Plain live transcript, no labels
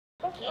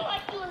feel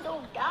like you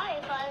don't die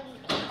if I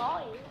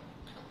call you.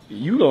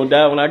 You gonna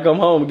die when I come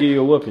home and give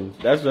you a whooping.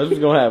 That's what's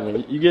gonna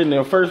happen. You getting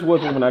the first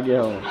whooping when I get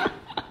home.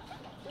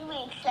 You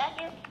mean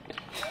second?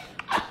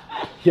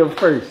 Your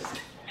first.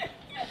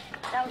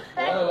 No,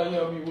 second. You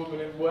don't be whooping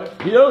it, boy.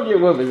 You don't get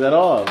whoopings at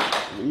all.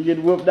 You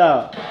get whooped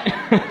out.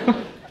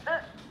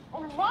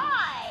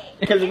 Why?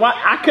 Because why?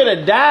 I could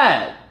have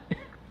died.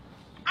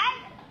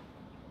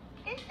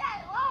 It's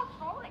that low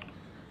point.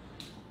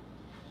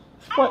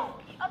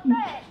 What?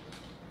 Okay.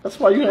 That's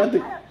why you have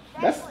to.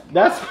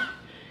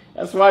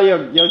 That's why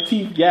your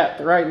teeth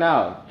gapped right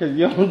now. Because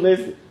you don't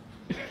listen.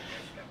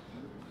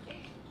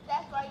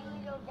 That's why you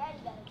and your daddy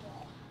gotta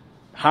get.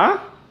 Huh?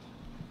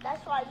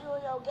 That's why you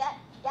and your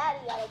daddy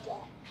gotta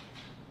get.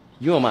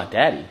 You and my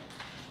daddy.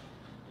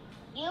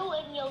 You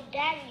and your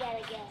daddy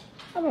gotta get.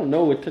 I don't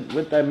know what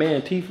that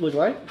man's teeth look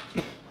like.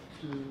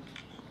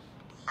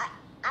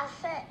 I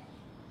said,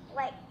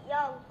 like,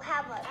 y'all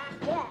have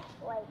a gap,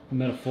 like.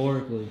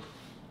 Metaphorically.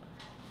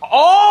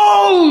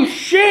 Oh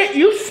shit!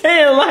 You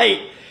saying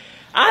like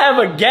I have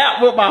a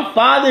gap with my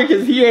father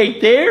because he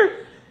ain't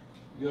there?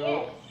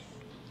 Yes.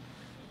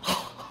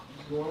 What's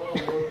going on,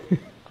 bro?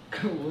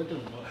 What the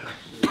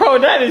fuck? Bro,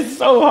 that is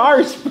so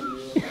harsh.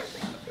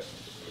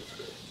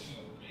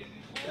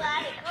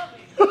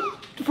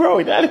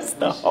 Bro, that is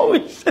the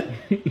hoest shit.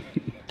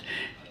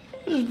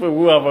 Just put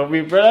Woowop on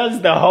me, bro.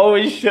 That's the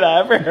hoest shit I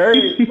ever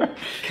heard. Bro.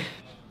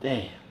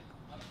 Damn.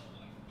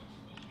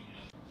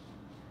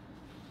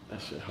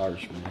 That shit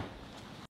harsh, man.